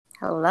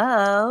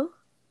Hello.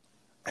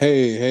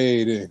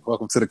 Hey there.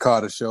 Welcome to the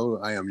Carter Show.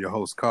 I am your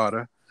host,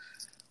 Carter.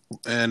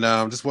 And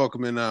just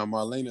welcoming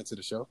Marlena to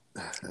the show.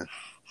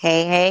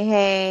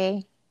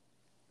 Hey.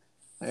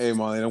 Hey,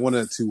 Marlena, I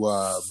wanted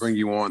to bring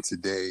you on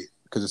today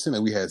because it seemed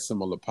like we had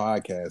similar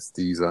podcasts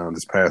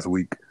this past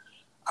week.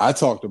 I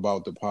talked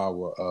about the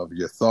power of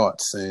your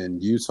thoughts, and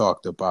you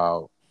talked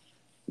about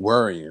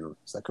worrying.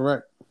 Is that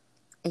correct?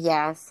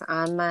 Yes,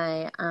 on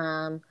my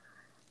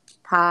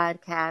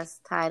podcast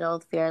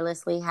titled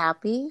Fearlessly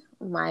Happy,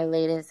 my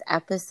latest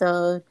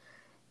episode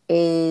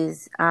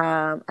is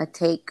a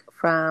take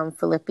from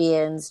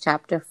Philippians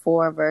chapter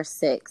 4, verse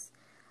 6,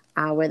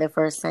 where the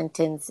first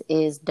sentence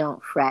is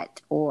don't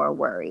fret or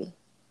worry.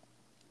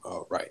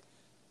 All right.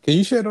 Can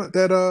you share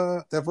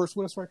that verse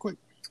with us right quick?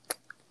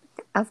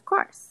 Of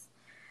course.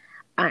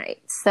 All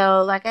right.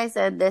 So, like I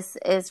said, this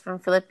is from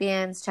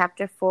Philippians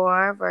chapter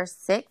 4, verse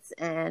 6,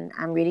 and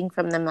I'm reading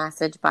from the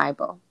Message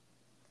Bible.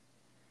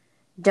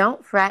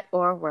 Don't fret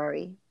or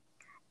worry.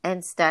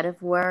 Instead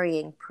of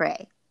worrying,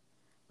 pray.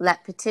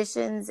 Let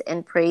petitions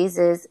and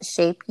praises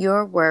shape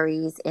your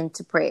worries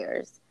into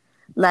prayers,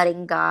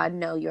 letting God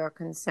know your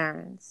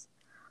concerns.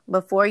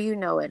 Before you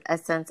know it, a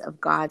sense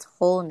of God's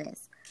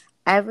wholeness,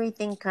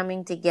 everything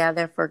coming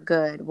together for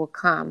good, will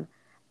come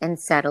and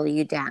settle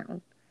you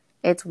down.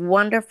 It's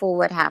wonderful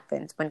what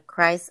happens when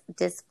Christ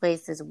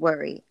displaces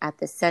worry at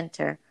the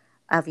center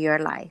of your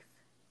life.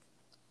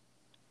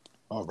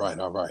 All right.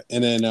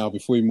 And then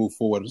before we move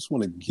forward, I just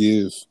want to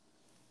give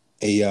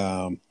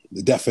the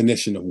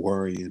definition of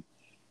worrying.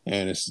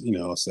 And it's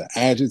an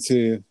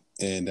adjective,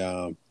 and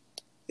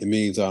it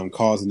means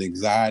causing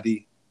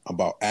anxiety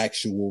about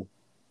actual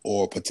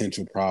or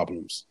potential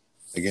problems.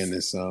 Again,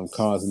 it's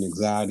causing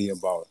anxiety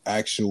about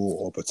actual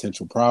or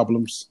potential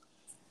problems.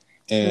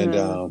 And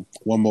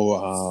one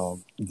more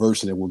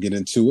version, and we'll get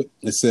into it.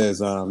 It says,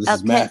 "This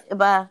is math."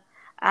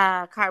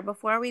 Car,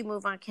 before we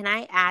move on, can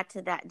I add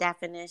to that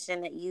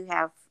definition that you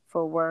have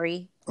for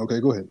worry? Okay,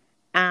 go ahead.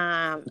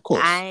 Of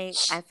course.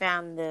 I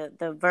found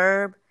the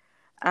verb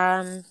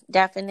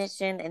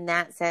definition, and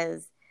that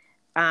says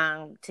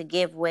to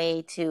give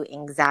way to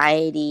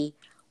anxiety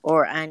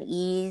or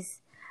unease,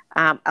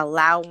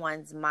 allow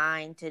one's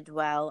mind to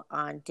dwell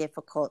on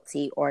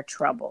difficulty or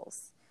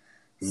troubles.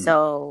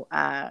 So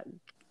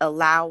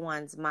allow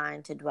one's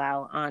mind to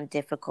dwell on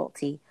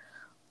difficulty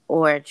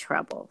or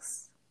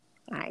troubles.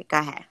 All right, go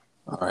ahead.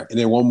 All right, and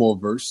then one more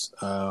verse.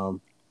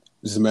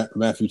 This is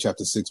Matthew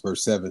chapter 6,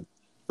 verse 7.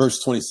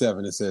 Verse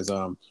 27, it says,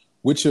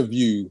 which of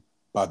you,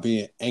 by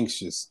being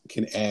anxious,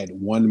 can add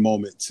 1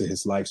 moment to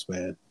his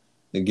lifespan?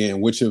 Again,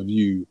 which of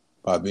you,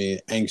 by being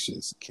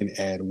anxious, can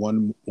add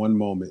one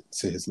moment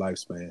to his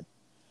lifespan?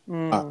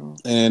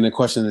 And the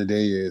question of the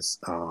day is,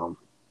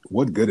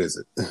 what good is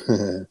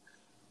it?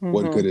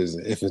 What good is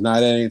it? If it's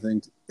not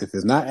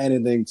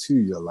anything to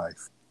your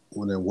life,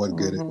 well, then what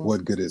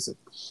good is it?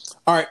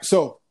 All right,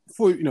 so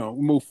before we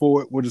move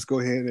forward, we'll just go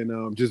ahead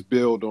and just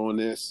build on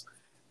this,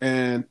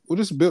 and we'll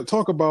just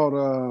talk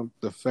about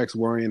the effects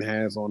worrying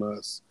has on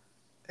us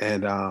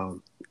and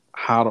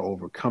how to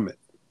overcome it.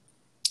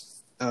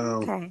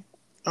 Okay.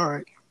 All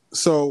right.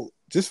 So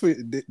just for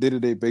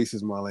day-to-day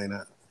basis,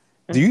 Marlena,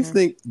 do you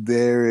think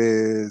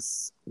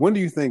when do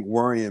you think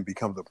worrying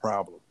becomes a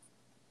problem?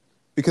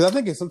 Because I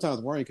think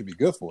sometimes worrying can be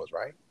good for us,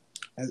 right?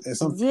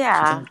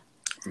 Yeah.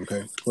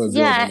 Okay.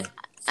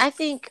 I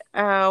think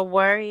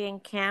worrying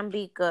can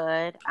be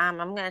good. I'm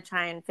going to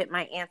try and fit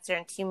my answer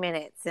in 2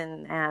 minutes,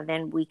 and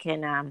then we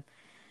can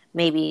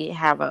maybe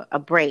have a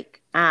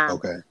break.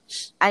 Okay.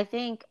 I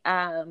think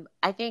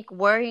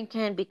worrying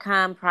can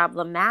become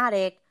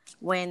problematic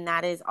when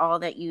that is all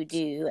that you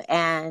do,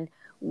 and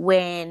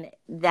when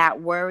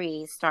that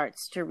worry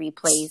starts to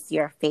replace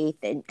your faith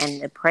and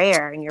the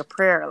prayer and your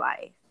prayer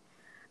life.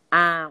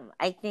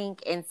 I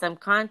think in some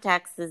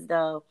contexts,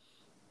 though,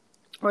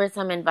 or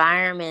some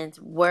environments,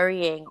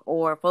 worrying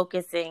or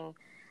focusing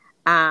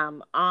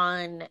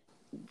on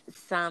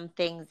some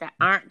things that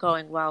aren't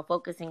going well,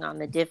 focusing on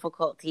the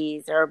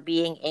difficulties or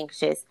being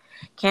anxious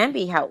can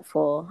be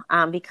helpful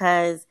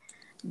because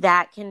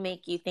that can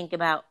make you think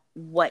about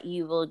what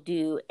you will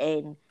do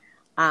in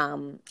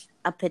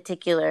a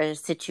particular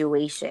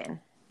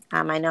situation.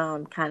 I know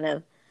I'm kind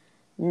of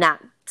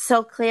not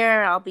so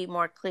clear. I'll be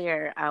more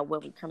clear when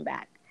we come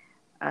back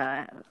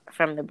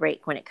from the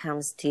break when it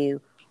comes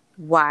to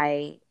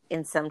why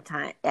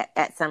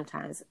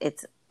sometimes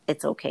it's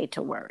okay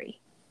to worry.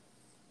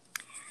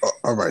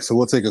 All right, so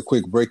we'll take a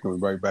quick break and we'll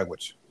be right back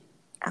with you.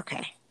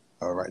 Okay.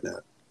 All right, now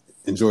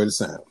enjoy the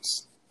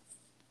sounds.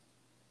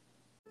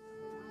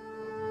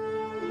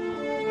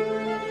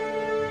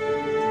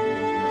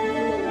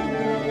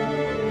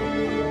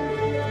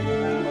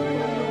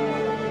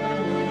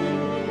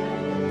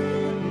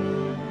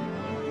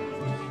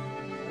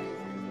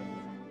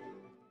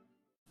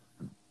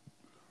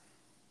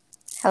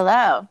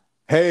 Hello.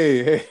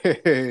 Hey,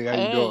 how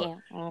you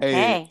doing? Okay.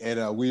 Hey,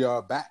 and we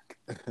are back.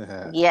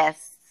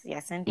 Yes,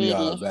 indeed. We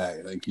are back.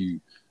 Thank you.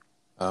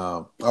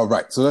 All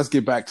right, so let's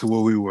get back to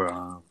where we were,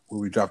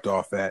 where we dropped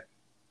off at,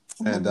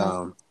 and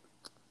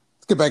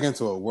let's get back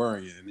into a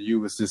worrying. You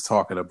was just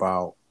talking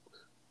about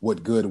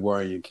what good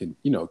worrying can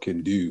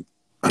do.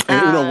 And,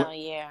 Oh,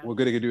 yeah. what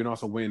good it can do, and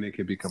also when it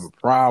can become a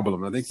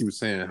problem. I think you were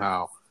saying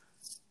how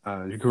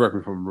you correct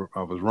me if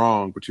I was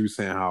wrong, but you were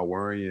saying how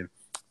worrying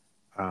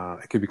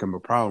it can become a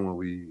problem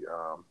when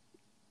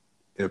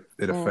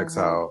it affects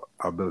our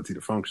ability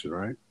to function,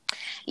 right?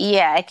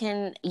 Yeah, it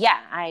can.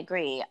 Yeah, I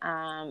agree.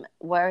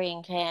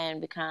 Worrying can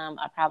become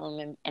a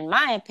problem, in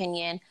my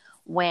opinion,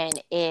 when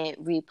it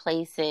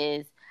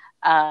replaces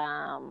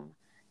um,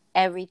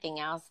 everything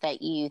else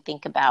that you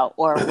think about,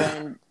 or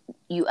when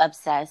you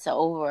obsess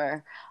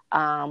over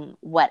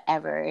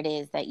whatever it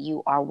is that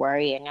you are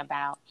worrying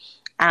about.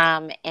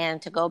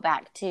 And to go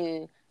back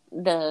to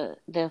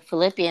the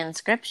Philippian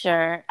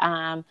scripture,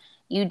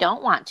 you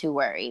don't want to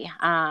worry.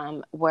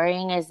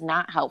 Worrying is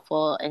not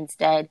helpful.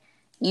 Instead,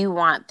 you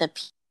want the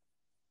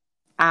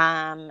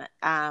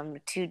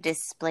to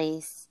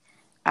displace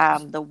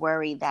the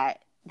worry that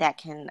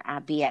can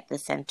be at the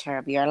center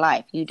of your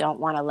life. You don't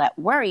want to let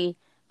worry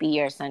be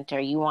your center.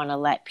 You want to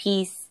let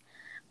peace,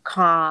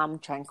 calm,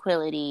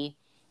 tranquility,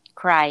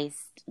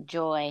 Christ,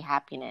 joy,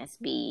 happiness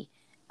be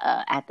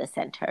at the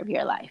center of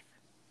your life.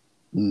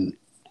 Mm.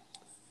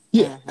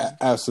 Yeah,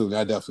 absolutely.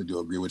 I definitely do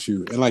agree with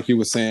you. And like you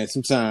were saying,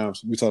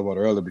 sometimes we talked about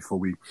earlier before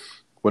we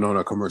went on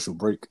a commercial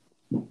break,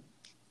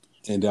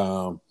 and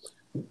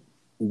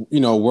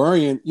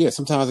worrying, yeah,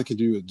 sometimes it could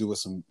do with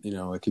some,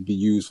 it could be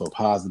used for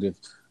positive,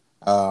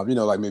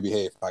 like maybe,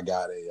 hey, if I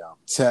got a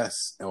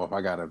test, or if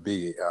I got a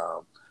big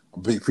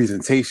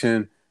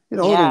presentation,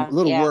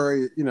 little Yeah.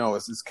 worry,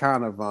 it's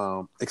kind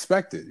of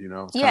expected, it's kind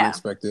of Yeah.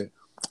 expected.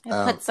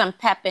 It puts some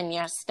pep in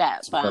your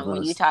step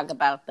when you talk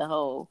about the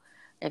whole.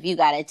 If you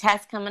got a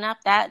test coming up,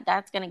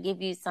 that's going to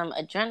give you some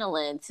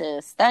adrenaline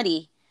to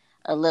study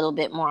a little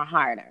bit more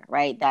harder,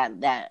 right?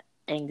 That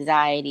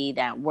anxiety,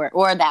 that worry,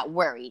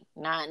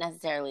 not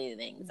necessarily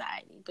the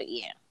anxiety, but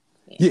yeah.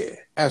 Yeah,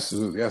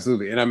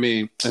 absolutely. And I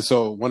mean, and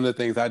so one of the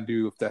things I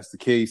do, if that's the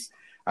case,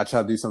 I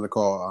try to do something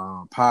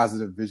called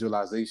positive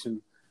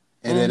visualization,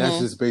 and then that's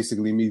just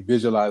basically me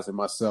visualizing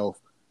myself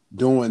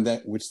doing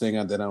that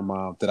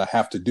I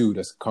have to do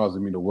that's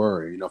causing me to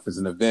worry. If it's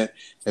an event,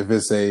 if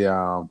it's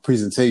a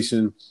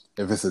presentation,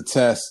 if it's a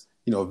test,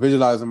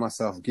 visualizing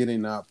myself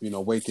getting up,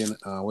 waking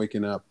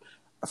up.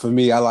 For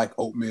me, I like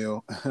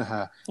oatmeal,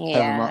 having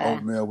my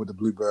oatmeal with the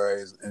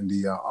blueberries and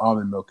the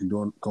almond milk, and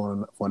going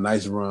for a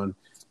nice run.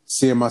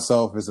 Seeing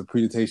myself as a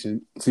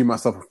presentation, see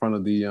myself in front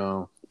of the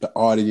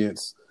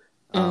audience,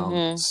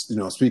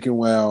 speaking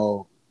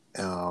well,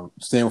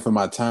 staying within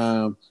my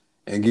time,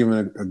 and giving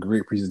a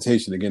great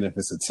presentation. Again, if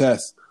it's a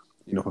test,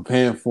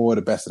 preparing for it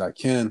the best that I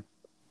can,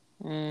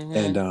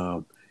 and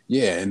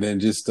and then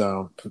just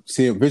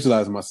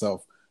visualizing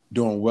myself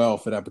doing well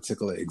for that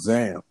particular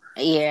exam.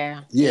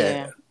 Yeah.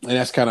 And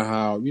that's kind of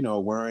how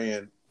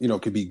worrying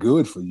could be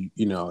good for you.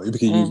 It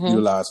can be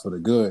utilized for the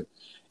good.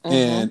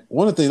 And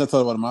one of the things I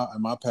talked about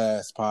in my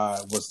past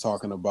pod was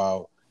talking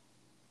about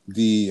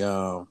the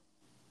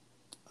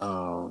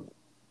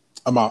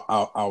about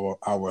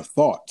our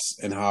thoughts,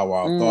 and how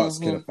our thoughts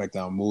can affect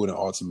our mood and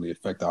ultimately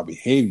affect our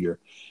behavior.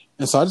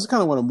 And so I just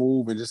kind of want to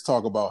move and just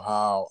talk about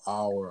how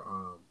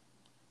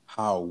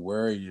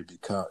worrying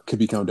could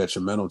become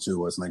detrimental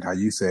to us, like how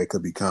you said it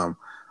could become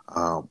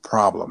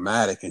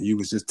problematic. And you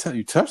was just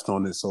you touched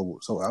on this so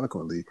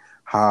eloquently.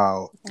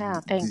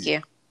 Thank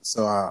you.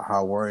 So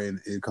how worrying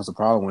it becomes a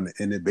problem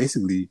and it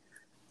basically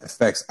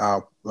affects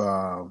our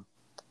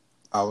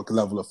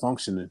level of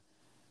functioning,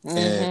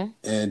 and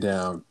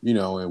and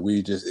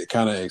we just, it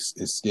kind of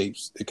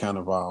escapes, it kind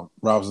of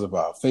robs us of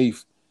our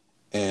faith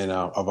and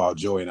of our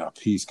joy and our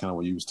peace, kind of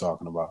what you was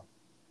talking about.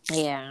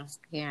 Yeah,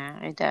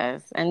 it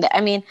does. And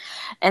I mean,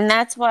 and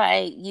that's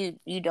why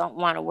you don't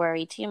want to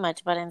worry too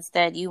much, but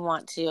instead you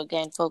want to,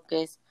 again,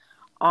 focus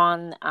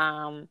on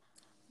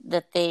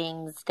the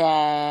things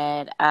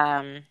that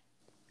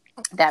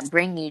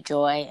bring you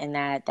joy and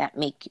that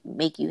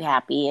make you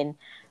happy. And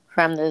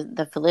from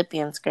the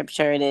Philippian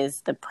scripture, it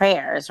is the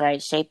prayers, right?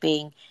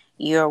 Shaping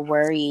your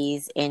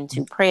worries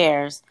into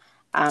prayers,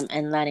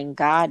 and letting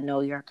God know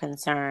your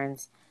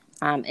concerns.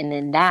 And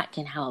then that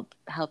can help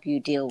you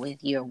deal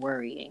with your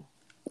worrying.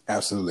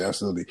 Absolutely.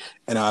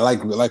 And I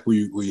like where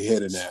you're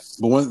heading at.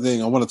 But one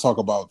thing I want to talk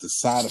about, the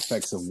side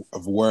effects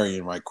of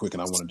worrying right quick,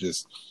 and I want to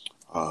just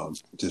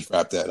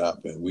wrap that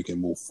up and we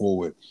can move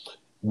forward.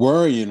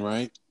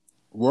 Worrying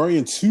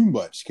too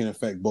much can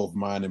affect both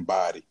mind and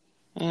body.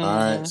 All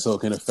right. So it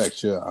can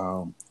affect it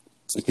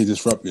can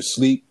disrupt your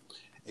sleep.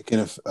 It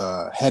can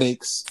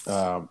headaches,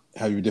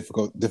 have you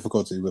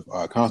difficulty with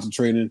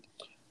concentrating,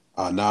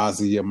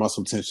 nausea,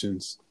 muscle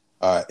tensions,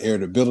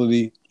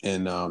 irritability,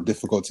 and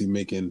difficulty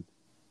making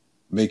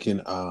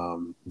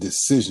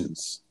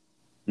decisions.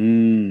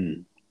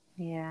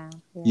 Yeah.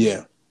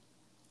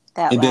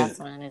 That and last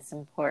one is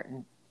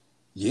important.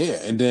 Yeah,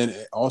 and then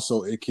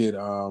also it can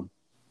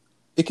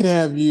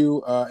have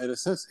you, in a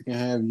sense, it can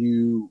have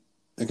you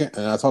again.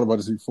 And I talked about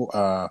this before.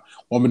 I'm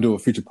gonna do a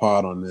future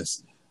pod on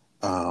this,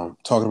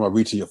 talking about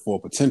reaching your full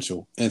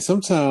potential. And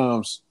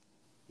sometimes,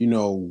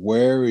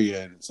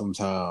 worrying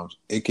sometimes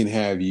it can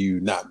have you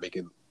not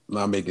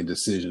making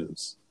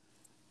decisions,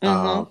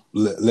 Mm-hmm.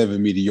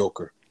 living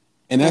mediocre,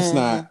 and that's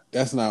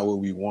Mm-hmm. not what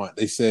we want.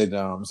 They said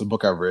it's a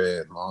book I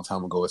read a long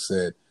time ago. It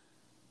said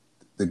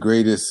the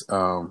greatest,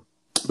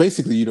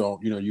 basically,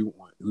 you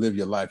live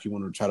your life. You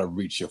want to try to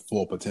reach your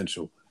full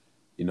potential.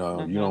 You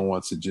Mm-hmm. don't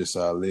want to just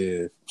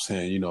live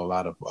saying a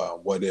lot of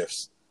what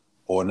ifs,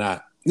 or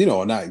not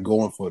or not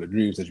going for the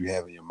dreams that you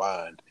have in your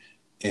mind.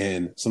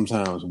 And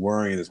sometimes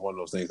worrying is one of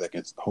those things that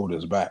can hold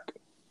us back.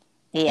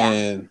 Yeah.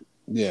 And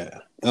yeah,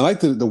 and I like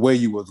the way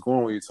you was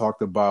going when you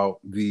talked about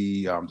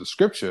the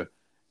scripture,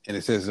 and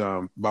it says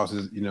about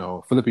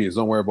Philippians,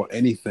 don't worry about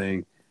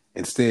anything,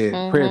 instead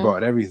pray Mm-hmm.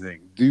 about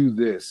everything. Do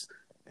this,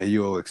 and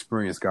you'll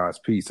experience God's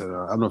peace. I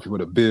don't know if you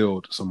want to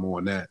build some more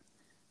on that.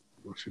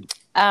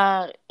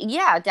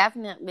 Yeah,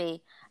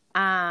 definitely.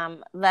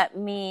 Let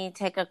me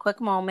take a quick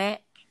moment,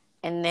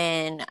 and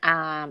then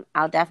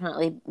I'll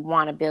definitely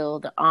want to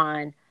build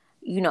on,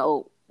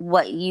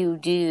 what you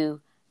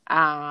do,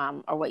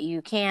 or what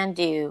you can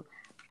do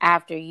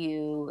after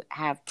you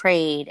have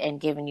prayed and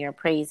given your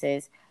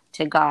praises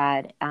to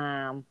God,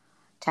 to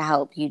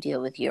help you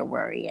deal with your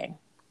worrying.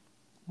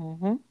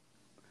 Mm-hmm.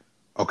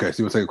 Okay, so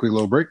you want to take a quick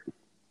little break?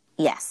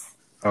 Yes.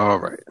 All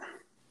right.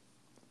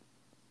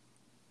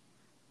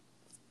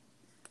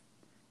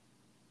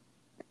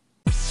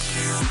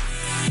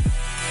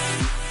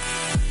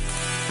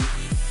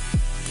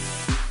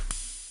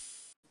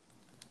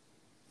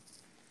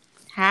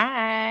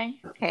 Hi.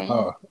 Okay.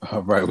 All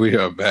right, we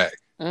are back.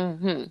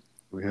 Mm-hmm.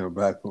 We are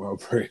back from our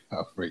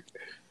break.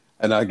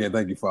 And again,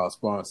 thank you for our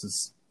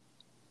sponsors.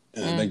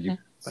 And Mm-hmm.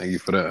 thank you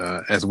for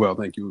the as well.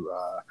 Thank you,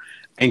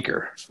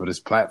 Anchor, for this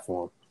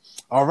platform.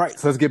 All right,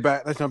 so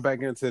let's jump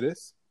back into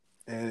this,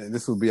 and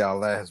this will be our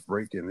last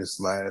break. And this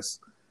last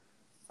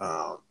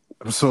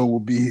episode will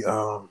be,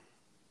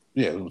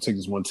 we'll take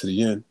this one to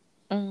the end.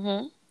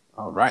 Mm-hmm.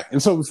 All right,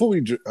 and so before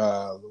we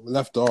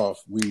left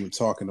off, we were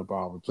talking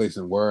about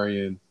replacing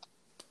worrying,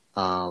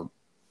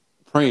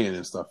 praying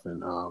and stuff,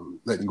 and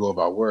letting go of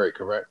our worry.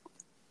 Correct?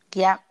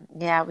 Yep.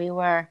 Yeah, we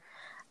were.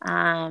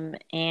 And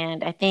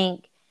I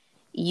think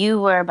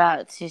you were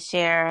about to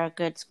share a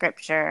good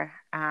scripture,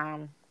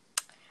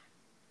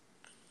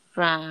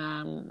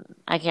 from,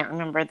 I can't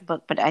remember the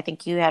book, but I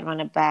think you had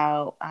one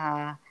about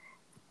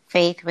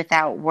faith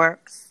without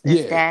works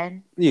is Yeah,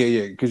 dead.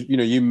 yeah. Because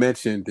you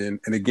mentioned, and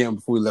again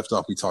before we left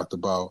off, we talked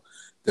about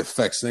the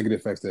negative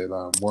effects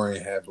that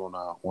worrying has on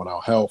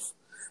our health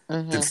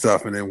and Mm-hmm.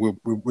 stuff, and then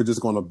we're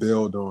just going to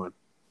build on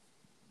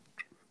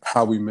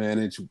how we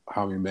manage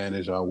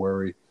our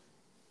worry,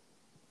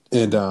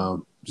 and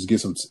just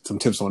give some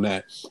tips on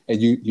that.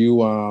 And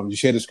you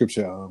shared the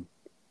scripture,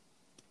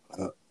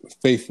 uh,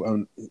 faith.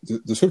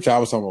 The scripture I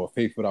was talking about,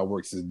 faith without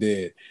works is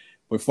dead.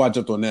 Before I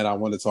jumped on that, I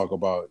want to talk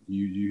about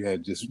you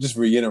had just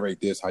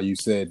reiterate this, how you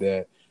said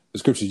that the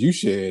scriptures you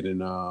shared in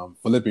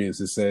Philippians,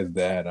 it says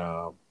that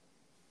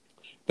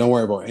don't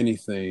worry about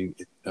anything,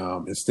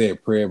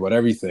 instead pray about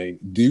everything.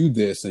 Do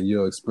this and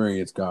you'll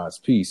experience God's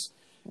peace.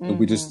 And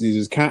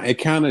Mm-hmm. it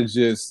kind of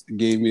just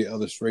gave me an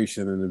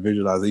illustration and a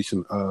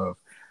visualization of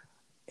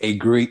a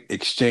great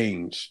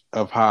exchange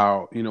of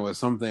how it's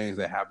some things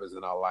that happens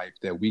in our life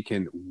that we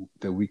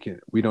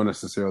don't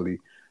necessarily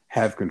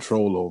have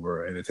control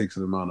over, and it takes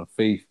an amount of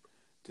faith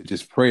to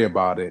just pray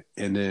about it,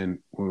 and then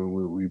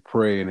when we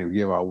pray and then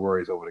give our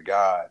worries over to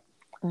God,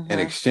 in Mm-hmm.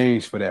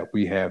 exchange for that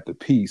we have the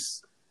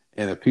peace,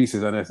 and the peace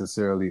is not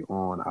necessarily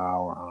on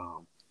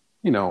our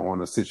on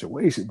the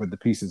situation, but the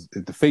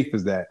faith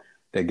is that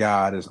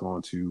God is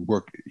going to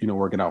work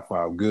it out for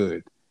our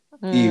good,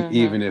 Mm-hmm.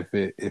 even if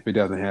it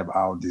doesn't have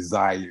our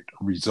desired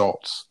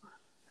results.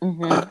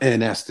 Mm-hmm.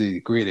 And that's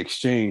the great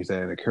exchange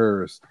that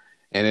occurs.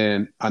 And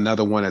then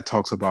another one that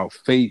talks about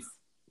faith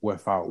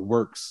without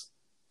works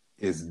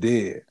is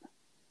dead.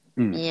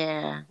 Mm,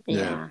 Yeah.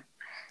 yeah.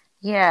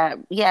 Yeah.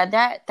 Yeah.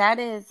 Yeah. That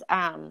is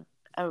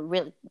a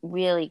really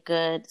really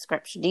good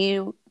scripture. Do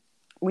you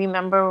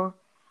remember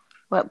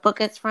what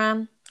book it's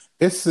from?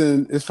 It's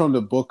from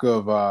the book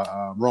of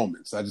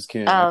Romans. I Oh,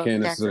 can't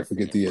that's necessarily what's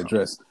forget in the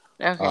address,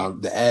 Romans.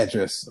 Okay. the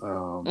address. But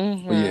yeah,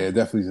 Mm-hmm. it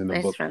definitely is in the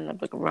It's book. from the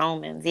book of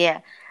Romans.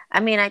 Yeah. I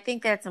mean, I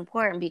think that's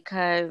important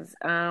because,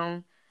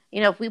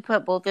 if we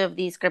put both of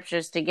these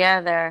scriptures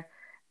together,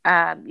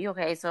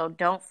 okay, so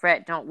don't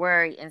fret, don't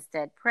worry,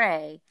 instead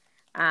pray.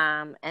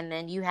 And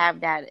then you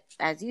have that,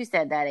 as you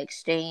said, that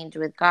exchange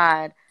with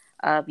God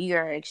of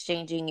you're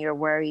exchanging your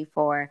worry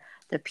for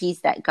the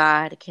peace that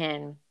God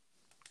can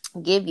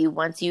give you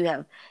once you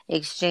have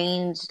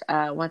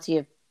once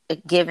you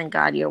have given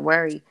God your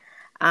worry.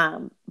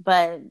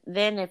 But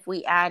then if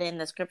we add in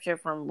the scripture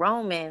from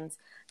Romans,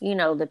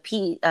 the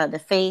peace,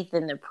 the faith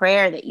and the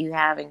prayer that you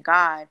have in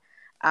God,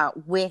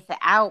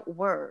 without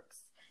works,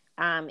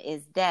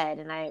 is dead.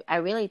 And I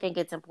really think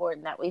it's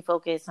important that we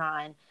focus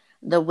on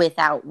the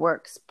without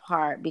works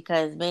part,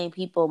 because many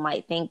people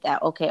might think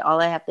that, okay,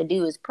 all I have to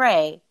do is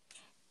pray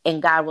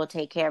and God will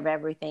take care of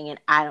everything and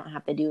I don't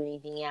have to do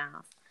anything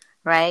else.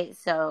 Right.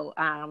 So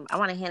I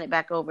want to hand it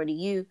back over to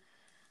you,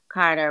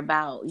 Carter,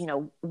 about,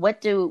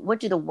 what do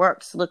the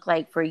works look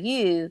like for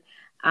you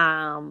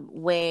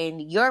when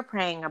you're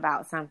praying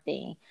about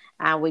something,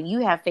 when you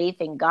have faith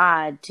in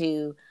God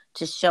to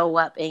show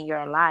up in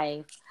your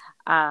life.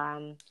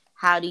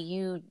 How do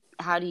you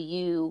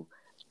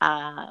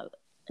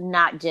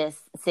not just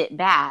sit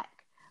back,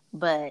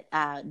 but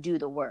do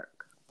the work?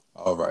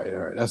 All right, all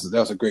right.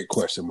 That's a great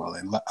question,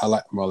 Marlene. I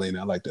like Marlene.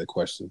 I like that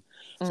question.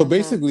 So Mm-hmm.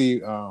 basically,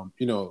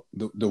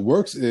 the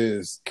works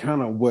is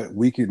kind of what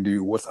we can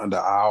do, what's under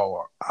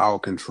our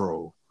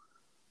control.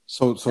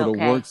 So the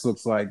Okay. works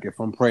looks like if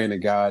I'm praying to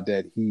God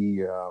that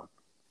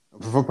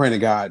if I'm praying to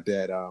God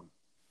that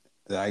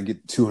I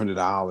get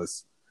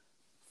 $200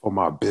 for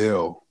my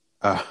bill,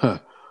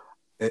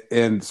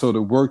 and so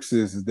the works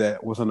is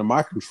that what's under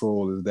my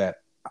control is that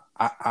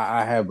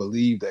I have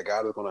believed that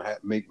God is going to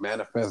make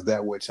manifest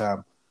that which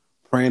I'm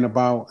praying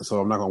about, so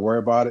I'm not going to worry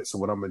about it. So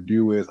what I'm going to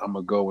do is I'm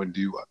going to go and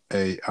do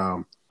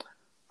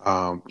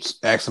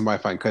ask somebody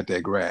if I can cut their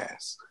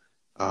grass,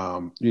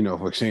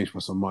 for exchange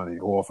for some money,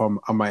 or if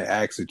I might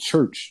ask a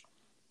church,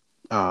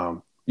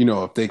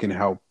 if they can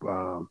help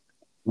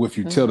with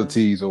Mm-hmm.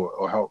 utilities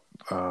or help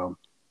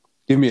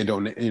give me a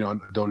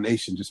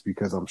donation just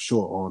because I'm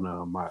short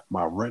on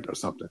my rent or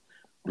something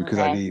because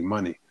I Okay. need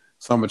money.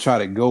 So I'm gonna try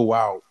to go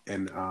out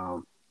and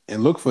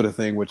look for the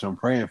thing which I'm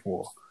praying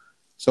for.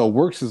 So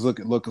works is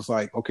looks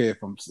like, okay, if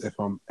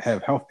I'm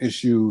have health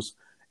issues,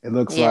 it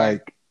looks Yeah.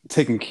 like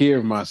taking care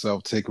of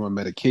myself, taking my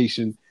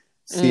medication,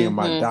 seeing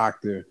my Mm-hmm.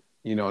 doctor,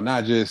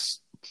 not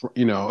just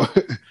you know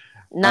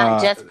Not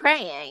uh just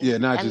praying. yeah,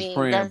 not I just mean,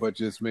 praying, that's but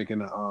just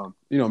making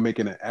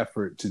making an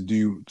effort to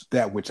do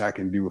that which I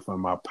can do within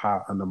my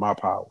power, under my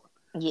power.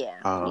 yeah,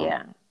 Um,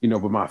 yeah.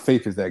 but my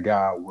faith is that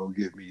God will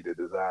give me the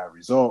desired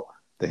result,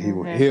 that He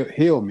will Mm-hmm.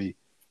 heal me.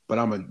 But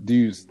I'm gonna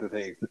do the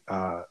things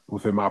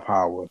within my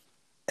power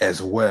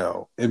as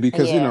well. And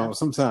because Yeah.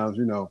 sometimes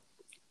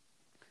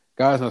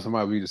God's not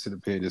somebody we just sit up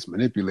here and just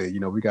manipulate.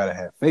 We gotta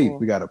have faith. Mm-hmm.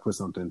 We gotta put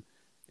something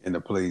in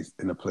the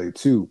play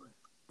too.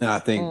 And I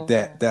think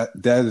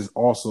Mm-hmm. that is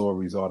also a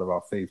result of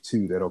our faith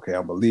too. That okay,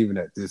 I'm believing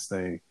that this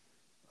thing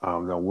that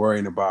I'm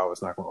worrying about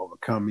is not going to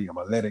overcome me. I'm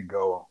gonna let it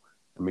go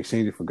and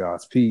exchange it for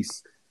God's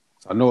peace.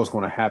 So I know it's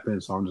going to happen.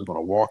 So I'm just going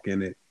to walk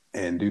in it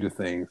and do the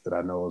things that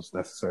I know is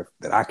necessary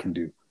that I can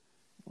do,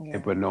 Yeah.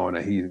 but knowing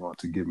that He's going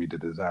to give me the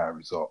desired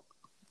result.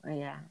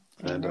 Yeah.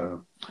 And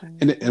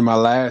Amen. in my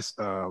last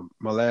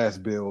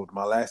build,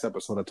 my last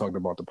episode, I talked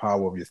about the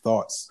power of your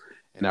thoughts,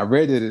 and I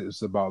read that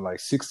it's about like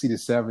 60 to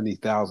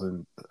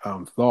 70,000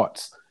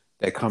 thoughts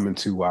that come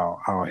into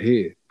our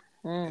head,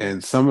 Mm.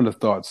 and some of the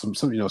thoughts, some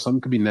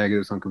could be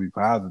negative, some could be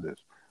positive,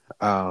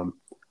 um,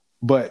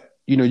 but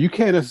you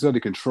can't necessarily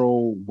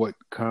control what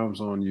comes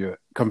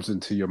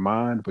into your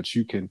mind, but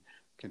you can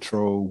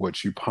control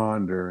what you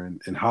ponder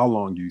and how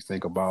long you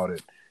think about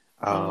it.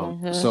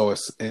 Mm-hmm. So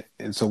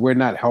so we're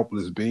not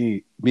helpless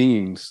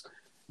beings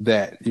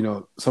that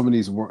some of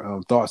these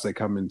thoughts that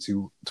come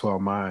to our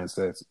minds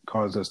that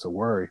cause us to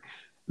worry,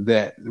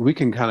 that we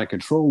can kind of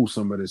control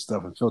some of this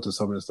stuff and filter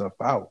some of this stuff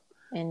out.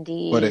 But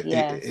Indeed. it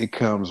Yes.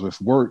 comes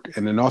with work.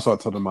 And then also I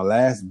told them my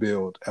last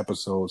build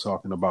episode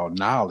talking about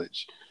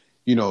knowledge.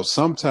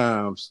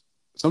 Sometimes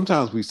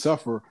we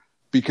suffer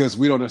because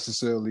we don't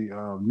necessarily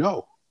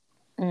know.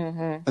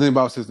 Mm-hmm. I think the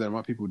Bible says that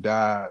my people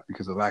die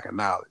because of lack of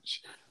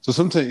knowledge. So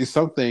sometimes it's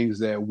some things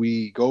that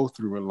we go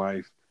through in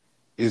life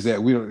is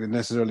that we didn't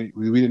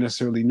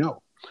necessarily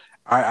know.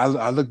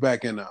 I look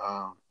back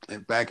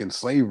back in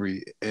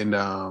slavery, and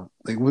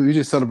like we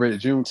just celebrated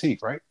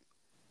Juneteenth, right?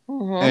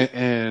 Mm-hmm.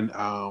 And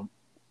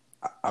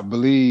I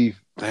believe,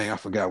 dang, I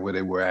forgot where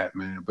they were at,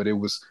 man. But it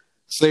was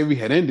slavery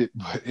had ended,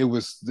 but it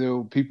was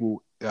still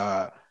people. It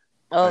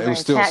Over was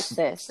in still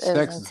Texas. It was in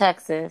Texas.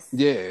 Texas.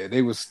 Yeah,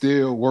 they were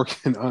still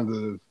working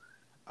under,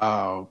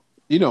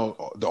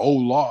 the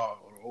old law,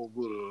 or the old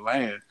rule of the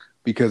land,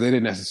 because they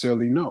didn't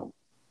necessarily know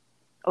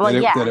Well,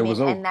 yeah, that I it mean,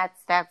 was over. and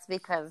that's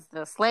because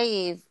the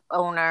slave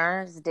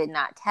owners did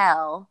not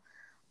tell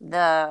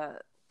the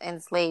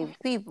enslaved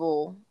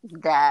people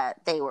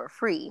that they were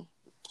free.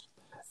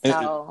 And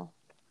So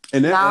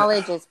and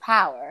knowledge is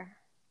power.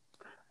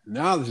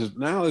 knowledge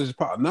is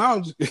power.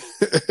 Knowledge.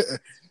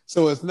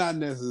 So it's not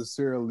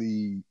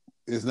necessarily.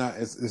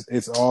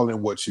 It's all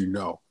in what you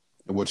know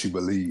and what you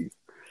believe.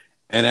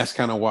 And that's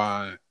kind of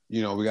why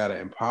we got to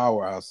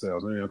empower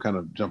ourselves. Kind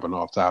of jumping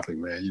off topic,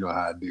 man. You know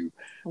how I do,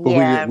 but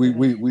Yeah.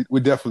 we're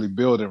definitely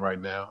building right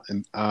now.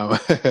 And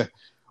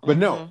but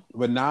no, Mm-hmm.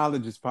 but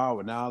knowledge is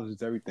power. Knowledge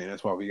is everything.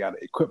 That's why we got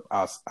to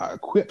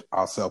equip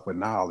ourselves with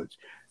knowledge.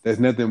 There's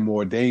nothing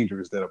more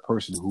dangerous than a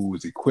person who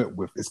is equipped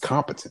with is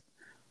competent.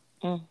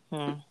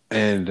 Mm-hmm.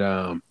 And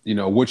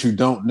what you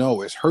don't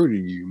know is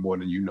hurting you more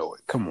than you know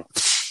it. Come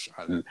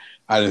on,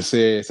 I didn't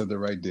say something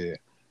right there.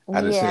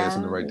 I just said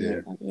something Yeah. right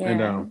there. And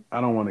Yeah.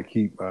 I don't want to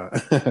keep,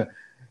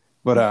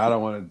 but I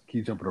don't want to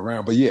keep jumping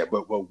around. But yeah,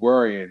 but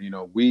worrying,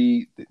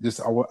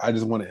 I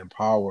just want to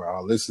empower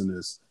our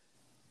listeners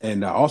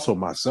and also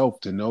myself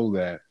to know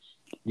that,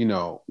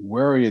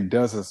 worrying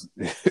does us,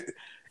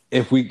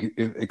 if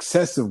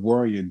excessive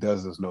worrying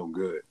does us no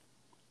good.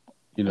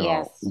 You know,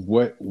 Yes.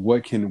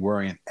 what can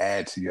worrying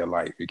add to your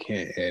life? It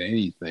can't add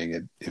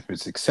anything. If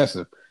it's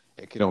excessive,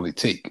 it can only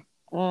take.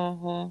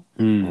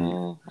 Mm-hmm. Hmm.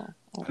 Mm-hmm.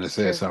 I just It's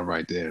said true. something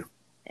right there.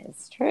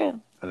 It's true.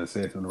 I just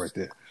said something right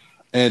there.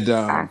 And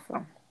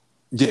Awesome.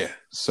 yeah,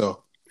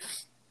 so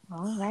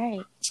All right.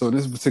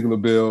 this particular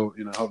bill,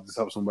 I hope this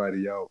helps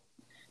somebody out.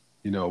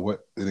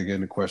 What? And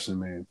again, the question,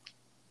 man,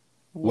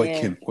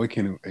 Yes.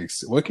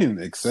 what can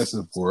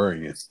excessive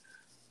worrying?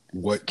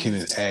 What can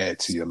it add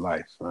to your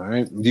life? All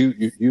right,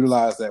 you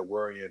utilize that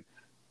worrying,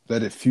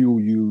 let it fuel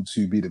you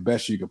to be the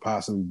best you could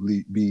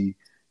possibly be.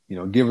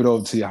 Give it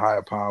over to your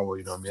higher power.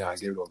 You know what I mean? I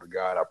give it over to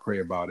God. I pray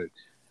about it,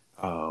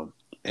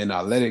 and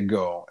I let it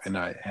go, and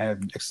I have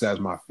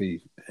exercised my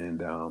faith, and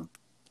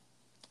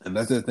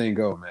let that thing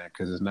go, man,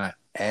 because it's not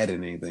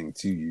adding anything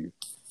to you.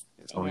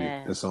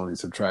 Yeah. It's only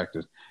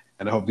subtracted.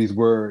 And I hope these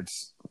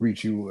words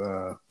reach you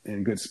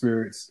in good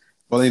spirits.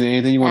 Well,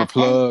 anything you want to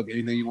Okay. plug?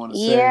 Anything you want to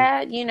say?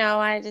 Yeah,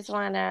 I just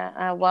want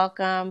to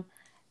welcome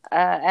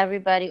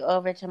everybody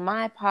over to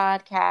my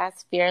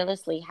podcast,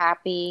 Fearlessly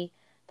Happy,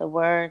 the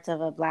words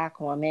of a Black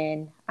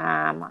woman.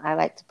 I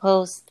like to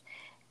post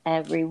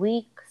every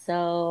week,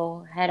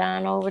 so head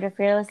on over to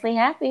Fearlessly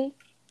Happy.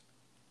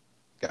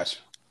 Gotcha.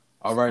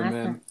 All right, Awesome.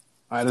 man.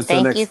 All right, until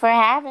Thank you next. for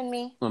having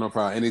me. No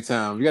problem.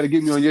 Anytime. You got to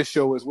get me on your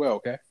show as well,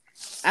 okay?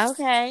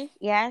 Okay.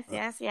 Yes,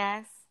 yes,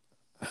 yes.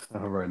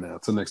 All right, now.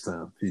 Until next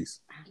time. Peace.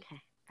 Okay.